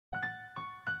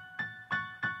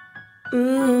Yeah.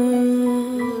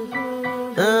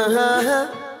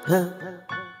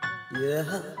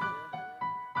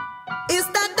 It's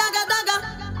that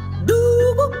Dagadu.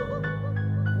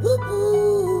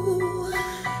 Woo-woo.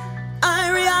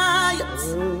 I riot.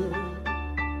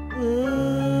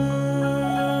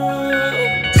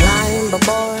 Climb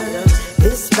aboard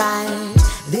this ride,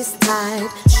 this tide.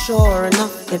 Sure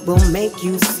enough, it will make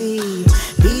you see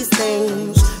these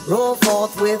things roll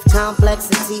forth with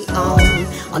complexity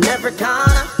on every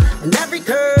corner and every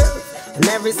curve. And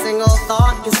every single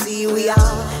thought you see, we're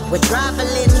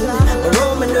traveling, we're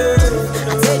roaming earth.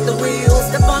 I take the wheel,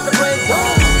 step on the brake,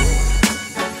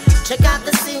 whoa. Check out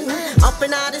the scene, up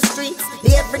and out the streets.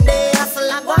 The everyday hustle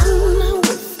I one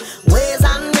with ways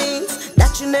and means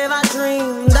that you never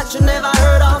dreamed, that you never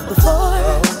heard of before.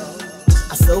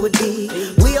 So it be,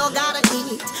 we all gotta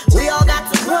eat, we all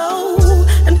got to grow,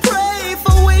 and pray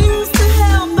for wings to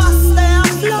help us stay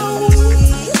afloat.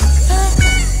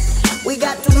 We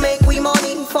got to make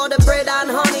money for the bread and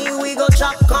honey. We go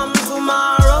chop come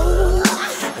tomorrow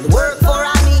and work for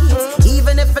our needs,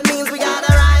 even if it means we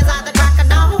gotta rise at the crack of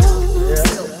dawn.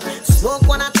 Still smoke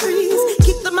on our trees,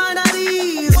 keep the mind at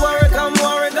ease. Worry come,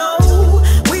 worry go.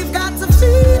 We've got to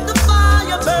feed the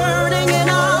fire burning in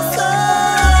our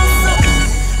souls. So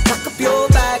pack up your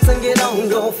bags and get on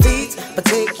your feet, but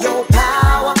take your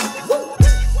power.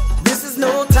 This is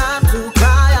no time to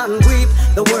cry and weep.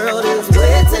 The world is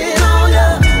waiting on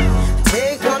you.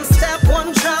 Take one step,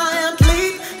 one giant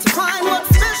leap to find what's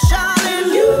special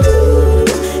in you.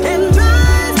 And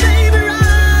rise, baby,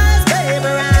 rise, baby,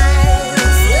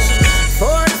 rise.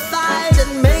 Fortified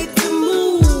and made to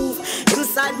move.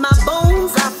 Inside my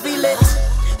bones, I feel it.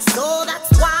 So that's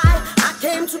why I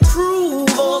came to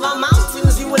prove over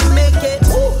mountains you will make it.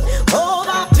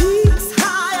 Over peaks,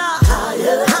 higher,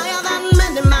 higher, higher than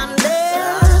many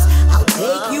Emandez. I'll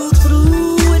take you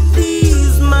through with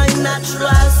these, my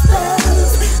natural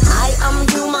steps. I am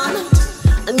human,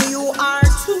 and you are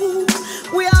too.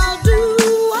 We all do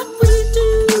what we do.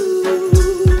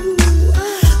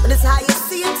 But it's how you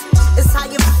see it, it's how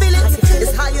you feel it,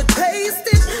 it's how you taste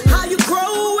it, how you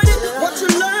grow with it, what you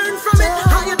learn from it,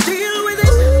 how you deal with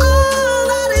it. All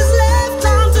that is left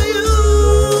down to you.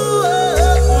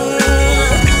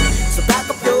 So pack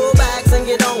up your bags and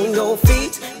get on your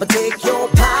feet, but take your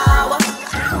power.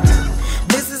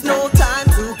 This is no time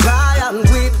to cry and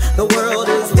weep. The world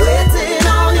is waiting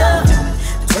on you.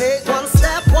 Take one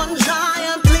step, one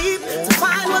giant leap to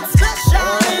find what's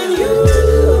special in you.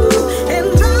 And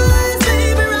rise,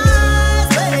 baby, rise,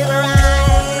 baby,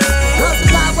 rise. 'Cause the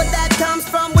power that comes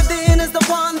from within is the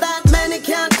one that many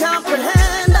can't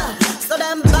comprehend. So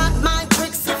them back mind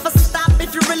tricks if I stop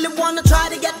if you really wanna try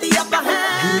to get the upper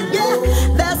hand. Yeah,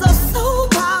 there's a soul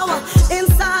power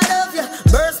inside of you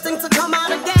bursting to come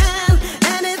out again.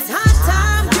 And it's high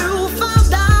time you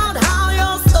found out how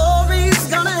your story's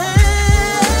gonna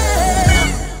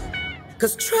end.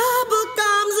 'Cause trouble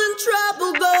comes and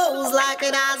trouble goes, like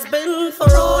it has been for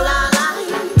all our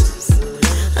lives.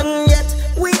 And yet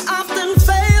we often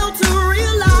fail to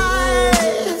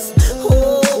realize.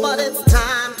 Oh, but it's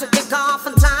time to kick off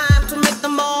and time to make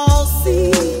them all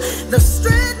see the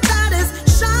strength that is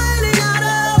shining out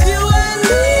of you and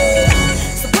me.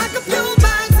 So pack up your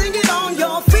bags and get on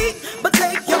your feet, but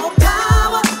take your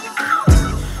power.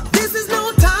 This is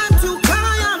no time to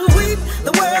cry and weep.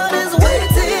 The world is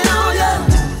waiting on you.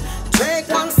 Take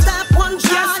one step, one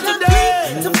giant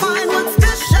leap to find what's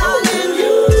special in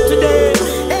you. Today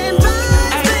And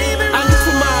rise, baby,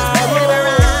 rise, baby,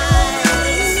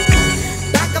 rise.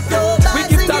 Back up your we bags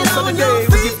give and thanks get for the on day, your we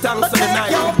give feet, thanks but for the take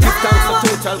night, your we give thanks for power.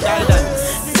 total guidance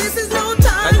This is no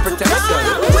time and to protection. cry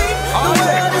and weep. The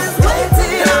world is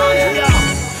waiting on you.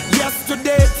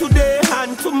 Yesterday, today,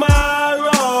 and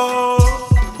tomorrow.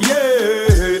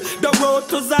 Yeah, the road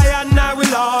to Zion I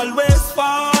will always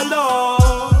follow.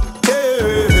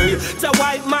 Yeah, to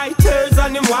wipe my tears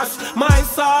and him wash my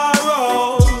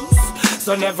sorrows.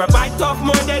 So never bite off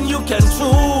more than you can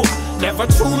chew. Never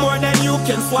chew more than you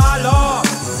can swallow.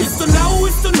 It's to know,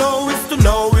 it's to know, it's to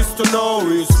know, it's to know,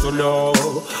 it's to know.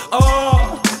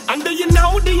 Oh, and do you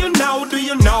know, do you know, do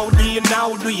you know, do you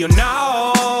know, do you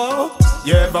know?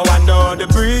 You ever wonder the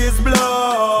breeze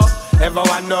blow? Ever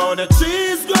wonder the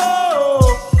trees grow?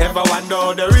 Ever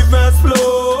wonder the rivers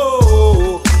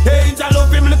flow? Angel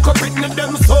love him, look up in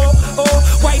them so. Oh,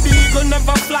 why the eagle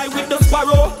never fly with the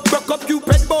sparrow? Broke up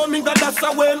Cupid, bombing, that's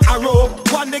a whale arrow.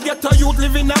 One they get a youth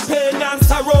living in pain and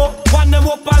sorrow. One them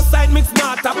up inside mix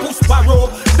smart a push barrow.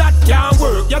 That can't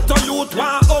work, get a youth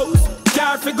one house.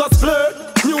 Car figures blurred,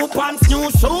 new pants, new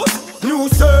shoes, new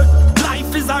shirt.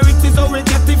 Life is how it is, how we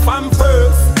get it from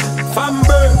first, from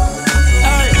birth.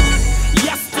 Hey,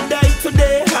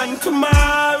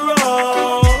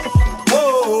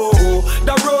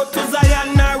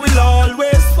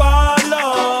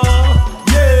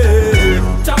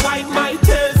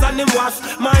 wash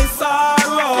my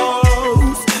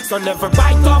sorrows. So never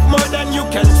bite off more than you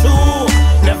can chew,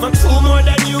 never chew more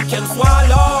than you can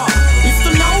swallow. It's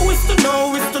to know, it's to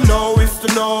know, it's to know, it's to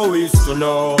know, it's to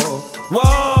know.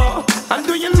 Whoa. And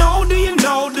do you know, do you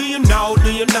know, do you know,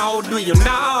 do you know, do you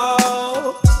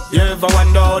know? You ever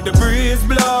wonder how the breeze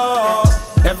blow?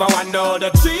 Ever wonder how the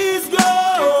trees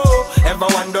grow? Ever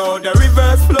wonder how the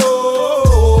rivers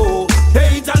flow?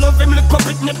 Hey, I love him, look up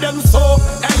it, need them so.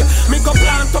 Hey, me go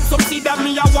plant up some seed and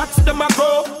me a watch them a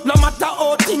grow. No matter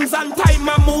how things and time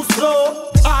a move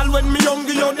slow. All when me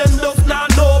hungry, you them just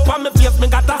not know. On me face, me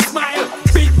got a smile,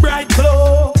 big bright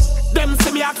glow. Them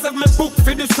see me accept me book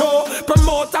for the show.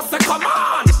 Promoter say, come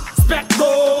on, spec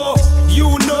go.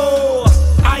 You know,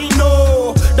 I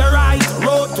know the right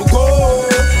road to go.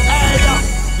 Hey,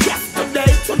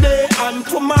 yesterday, today, and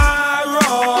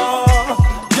tomorrow.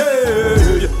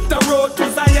 Yeah, the road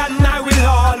to Zion I will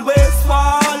always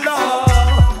follow.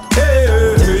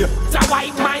 Hey, to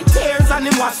wipe my tears and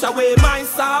him wash away my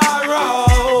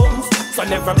sorrows. So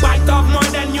never bite off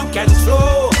more than you can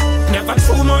chew, never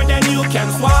chew more than you can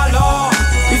swallow.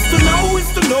 It's to know,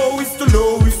 it's to know, it's to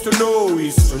know, it's to know,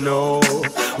 it's to know.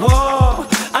 Whoa.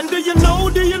 And do you know,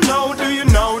 do you know, do you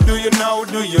know, do you know,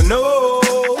 do you know?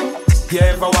 You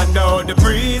ever wonder how the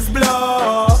breeze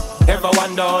blow? Ever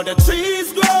wonder how the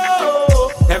trees grow?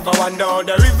 Ever wonder how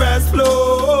the rivers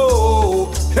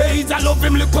flow? Hey, I love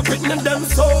him, look up it in them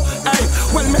so. Hey,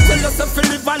 when me tell yourself to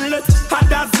live and let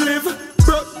others live.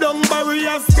 Broke down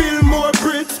barriers, build more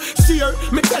bridge. Share,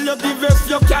 me tell you give if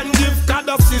you can give. Cause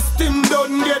the system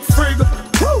don't get frig.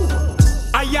 Woo!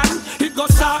 Iron, it go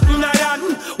sharpen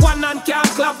iron. One hand can't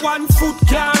clap, one foot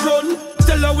can't run.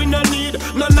 Tell her we no need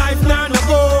no knife, nor no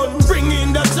gun. Bring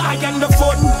in the joy and the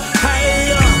fun.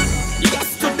 Hey,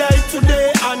 yesterday,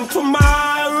 today, and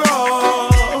tomorrow.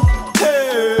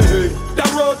 Hey, the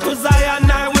road to Zion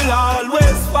I will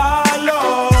always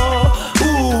follow.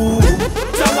 Ooh,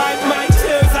 to wipe my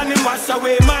tears and him wash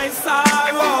away my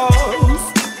sorrows.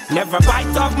 Never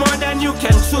bite off more than you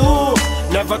can chew,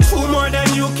 never chew more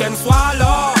than you can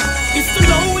swallow. It's to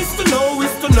know, it's to know,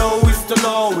 it's to know, it's to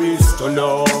know, it's to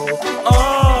know.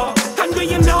 Oh, and do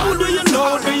you know, do you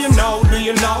know, do you know, do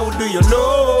you know, do you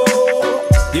know?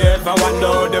 You ever wonder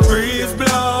how the breeze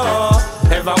blow?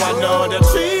 Ever wonder how the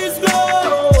trees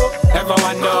grow? Ever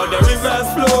wonder how the rivers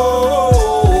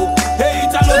flow? Hey,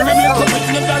 I love him, you come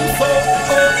in and so.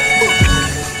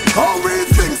 Always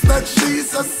thinks that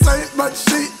she's a saint, but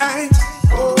she ain't.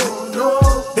 Oh no.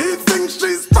 He thinks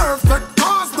she's perfect,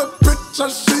 cause the picture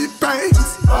she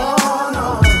paints. Oh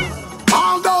no.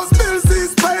 All those bills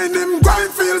he's paying him,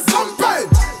 grind feel some pain.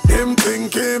 Him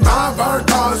think him have her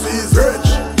cause he's rich.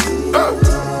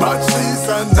 But she's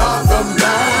another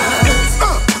man.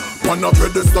 On a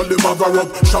pedestal him have her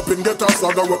up. Shopping get her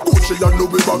saga up. Gucci and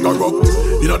Louis bag her up.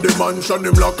 In a the mansion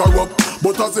him lock her up.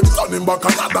 But as him turn him back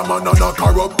another man and knock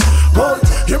her up. Boy,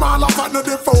 him all up under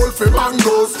the fold for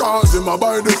mangoes. Cause him a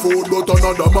buy the food but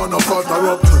another man a fat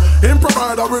her up. Him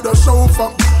provide her with a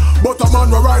chauffeur. But a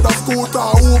man will ride a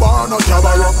scooter, Uber and a cab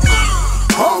her up.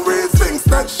 Always thinks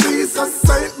that she's a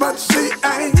saint but she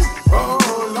ain't. Oh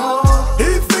Lord.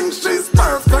 He thinks she's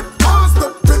perfect cause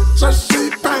the picture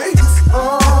she paints.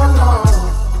 Oh Lord.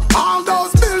 All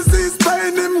those bills he's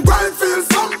paying him, grind feel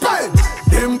some pain.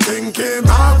 Him think him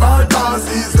have her cause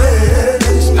he's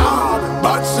rich. Nah,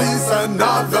 but she's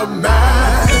another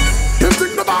man. Him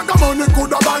think the bag of money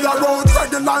coulda buy her out.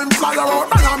 Regular him fly her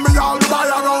out, and me all buy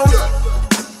her out.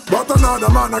 But another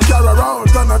man I carry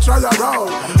around, and I try around,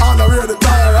 all the way to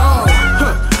tie around.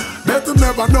 Bet him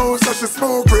never know, so she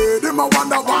smoke weed. Him a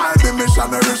wonder why the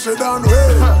missionary she done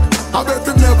with. I bet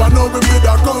him never know me with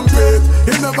her compete.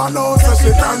 He never knows so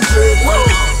she can treat.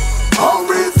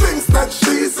 Always thinks that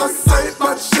she's a saint,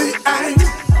 but she ain't.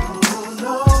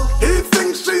 He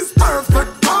thinks she's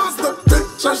perfect, cause the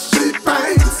picture she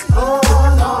paints.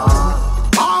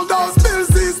 All those bills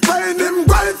he's paying him,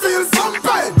 grind feel some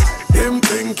pain. Him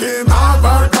think him have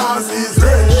her cause he's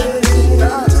rich.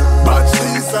 But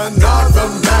she's another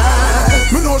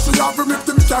man. Me know she have him if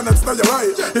him cannot stay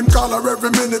away. Him call her every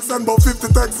minute, send about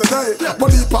 50 texts a day.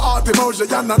 But he put out emoji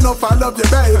and enough I love you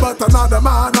babe. But another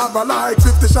man have her like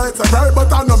 50 shades of grey.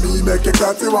 But I know me make you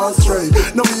cut you one straight.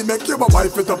 No me make you a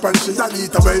wife it up and she a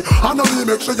eat away. I know me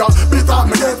make sure you beat up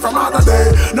me gate from other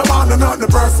day. No man not the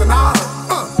person I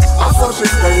saw she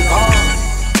stay on.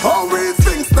 Always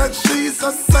thinks that she's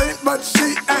a saint, but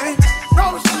she ain't.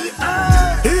 No, she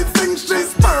ain't. He thinks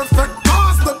she's perfect,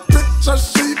 cause the picture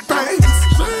she paints.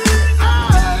 She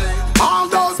ain't. All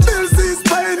those bills he's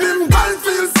paying him, grind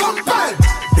feel some pain.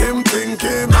 Him think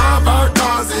him have her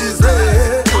cause he's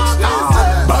rich.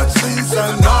 But she's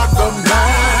another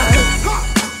man.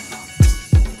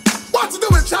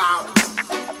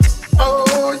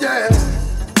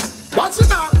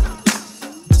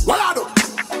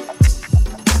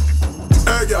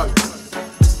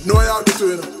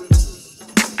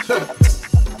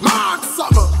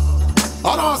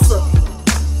 And also,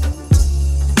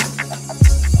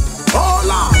 oh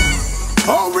Lord,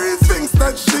 oh he thinks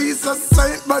that she's a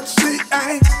saint, but she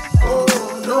ain't. Oh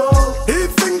no, he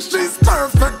thinks she's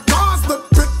perfect, cause the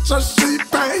picture she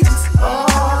paints.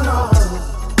 Oh no,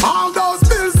 all those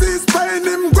bills he's paying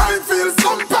him, grind feel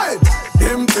some pain.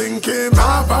 Him think him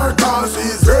have her cause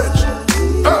he's rich,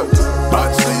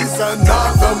 but she's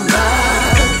another man.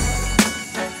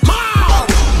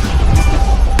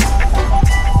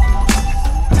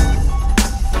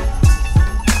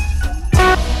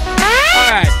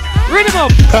 Alright, Riddim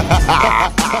up!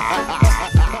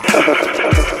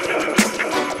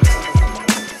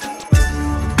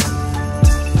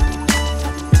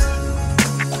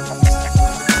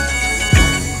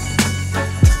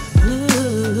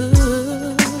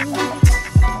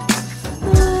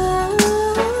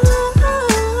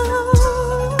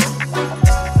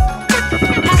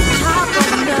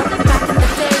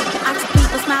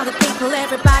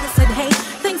 Everybody said, hey,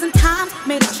 things and times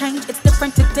made a change, it's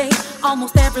different today.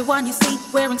 Almost everyone you see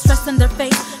wearing stress in their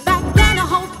face. Back then a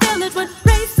whole village would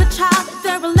raise a child.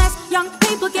 There were less young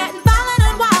people getting violent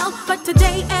and wild. But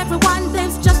today everyone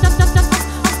lives just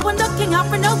one looking out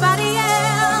for nobody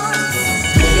else.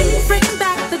 Please bring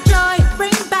back the joy,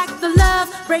 bring back the love,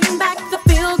 bring back the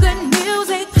feel-good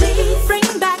music. Please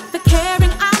bring back the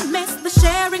caring, I miss the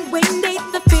sharing. We need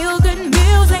the feel-good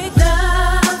music.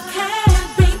 Love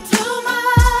can't be too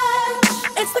much.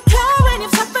 It's the cure when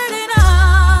you've suffered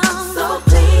enough. So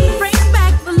please bring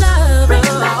back the love, bring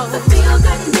back the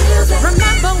feel-good music.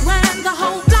 Remember when the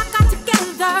whole block got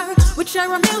together, we'd share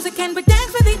our music and we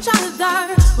dance with each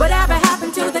other. Whatever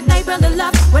happened to the neighborly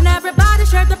love, when everybody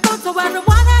shared the food so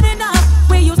everyone had enough.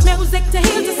 We used music to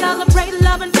heal, to celebrate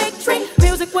love and victory.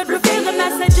 Music would reveal the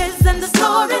messages and the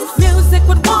stories. Music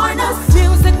would warn us,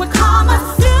 music would calm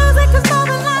us. Music is more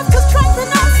than life, could strengthen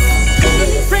us.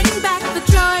 Please bring back the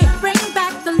joy, bring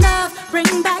back the love,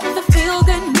 bring back the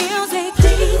feel-good music.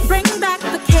 Please bring back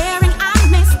the caring, I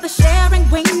miss the sharing.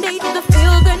 We need the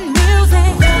feel-good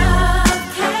music. Love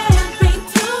can't be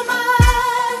too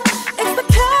much. It's the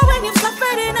cure when you've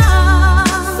suffered enough.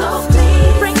 So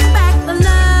please bring back the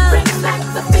love, bring back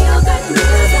the feel-good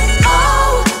music.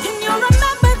 Oh, can you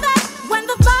remember that when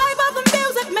the vibe of the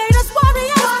music made us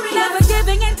warriors? Never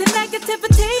giving in to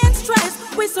negativity and stress.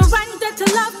 We surrendered to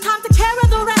love, time to carry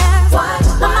the rest.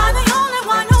 Am I the only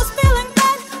one who's feeling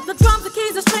that? The drums, the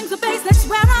keys, the strings, the bass, that's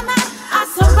where I'm at. I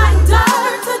surrender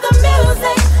to the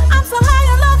music. I'm so high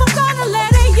in love, I'm gonna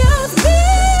let it use me.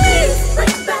 Please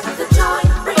bring back the joy,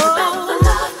 bring back the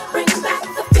love, bring back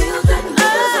the feel-good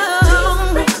music.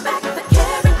 Please bring back the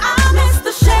caring, I miss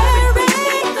the sharing.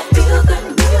 The feel-good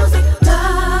music.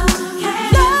 Love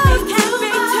can't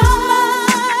be too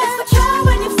much. It's the cure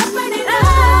when you've suffered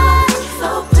enough. So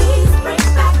please bring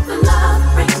back the love,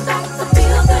 bring back the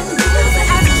feel-good music.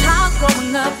 As a child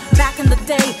growing up, back in the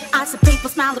day, I saw people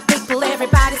smile at people,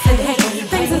 everybody said, hey.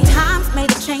 Things and times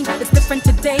made a change, it's different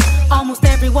today. Almost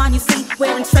everyone you see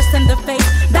wearing stress in their face.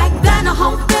 Back then a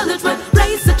whole village would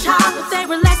raise a child. There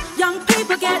were less young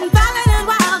people getting violent and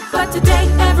wild. But today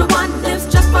everyone lives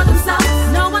just for themselves.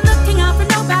 No one looking out for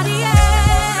nobody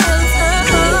else.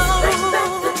 Bring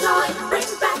back the joy,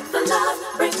 bring back the love,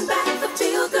 bring back the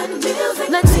feel-good music.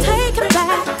 Let's take it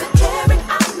back. The caring,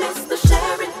 I miss the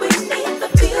sharing. We need the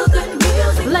feel-good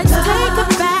music. Let's take it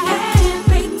back. Can't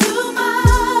be too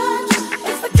much.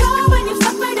 It's the cure when you've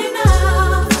suffered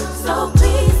enough. So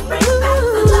please bring back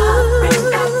the love, bring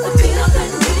back the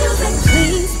feel-good music.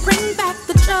 Please bring back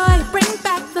the joy, bring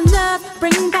back the love,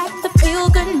 bring back